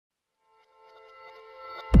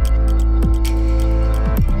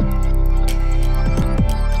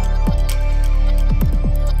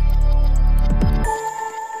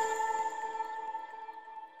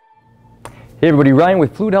Hey everybody, Ryan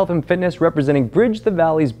with Fluid Health and Fitness representing Bridge the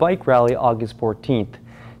Valley's Bike Rally August 14th.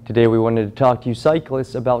 Today we wanted to talk to you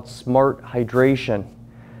cyclists about smart hydration.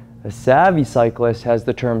 A savvy cyclist has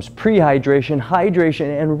the terms prehydration,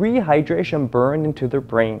 hydration, and rehydration burned into their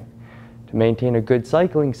brain. To maintain a good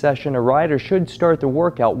cycling session, a rider should start the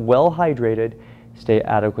workout well hydrated, stay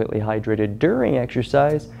adequately hydrated during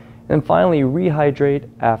exercise, and finally rehydrate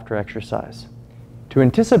after exercise. To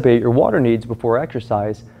anticipate your water needs before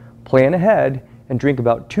exercise, plan ahead and drink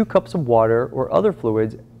about 2 cups of water or other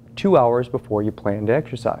fluids 2 hours before you plan to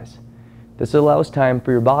exercise. This allows time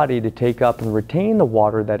for your body to take up and retain the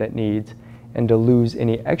water that it needs and to lose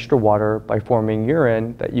any extra water by forming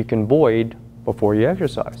urine that you can void before you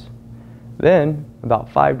exercise. Then,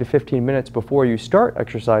 about 5 to 15 minutes before you start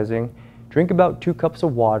exercising, drink about 2 cups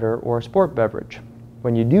of water or a sport beverage.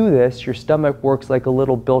 When you do this, your stomach works like a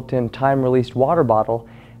little built-in time-released water bottle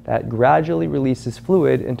that gradually releases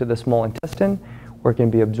fluid into the small intestine, where it can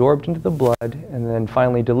be absorbed into the blood and then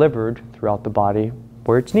finally delivered throughout the body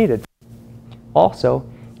where it's needed. Also,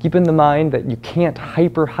 keep in mind that you can't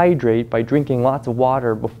hyperhydrate by drinking lots of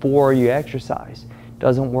water before you exercise. It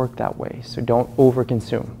doesn't work that way, so don't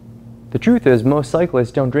overconsume. The truth is, most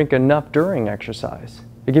cyclists don't drink enough during exercise.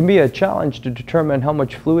 It can be a challenge to determine how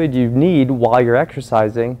much fluid you need while you're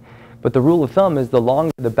exercising, but the rule of thumb is the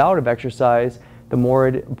longer the bout of exercise, the more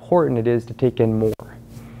important it is to take in more.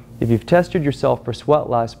 If you've tested yourself for sweat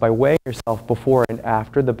loss by weighing yourself before and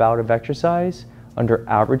after the bout of exercise under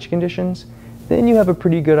average conditions, then you have a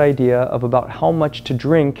pretty good idea of about how much to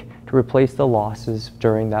drink to replace the losses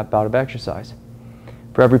during that bout of exercise.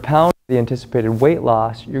 For every pound of the anticipated weight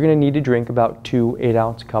loss, you're going to need to drink about 2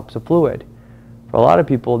 8-ounce cups of fluid. For a lot of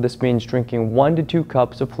people, this means drinking 1 to 2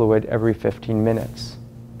 cups of fluid every 15 minutes.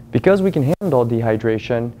 Because we can handle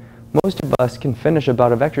dehydration, most of us can finish a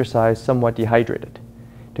bout of exercise somewhat dehydrated.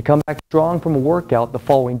 To come back strong from a workout the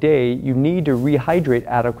following day, you need to rehydrate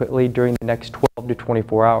adequately during the next 12 to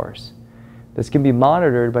 24 hours. This can be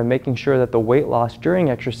monitored by making sure that the weight loss during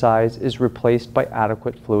exercise is replaced by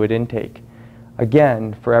adequate fluid intake.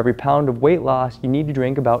 Again, for every pound of weight loss, you need to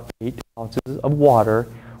drink about 8 ounces of water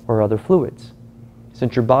or other fluids.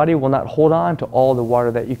 Since your body will not hold on to all the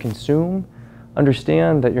water that you consume,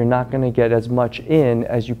 understand that you're not going to get as much in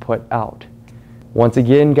as you put out. Once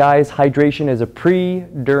again, guys, hydration is a pre,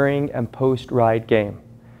 during, and post-ride game.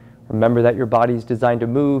 Remember that your body is designed to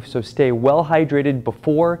move, so stay well hydrated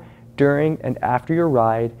before, during, and after your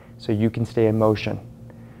ride so you can stay in motion.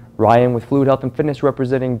 Ryan with Fluid Health and Fitness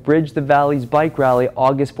representing Bridge the Valley's Bike Rally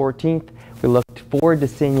August 14th. We look forward to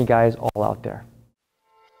seeing you guys all out there.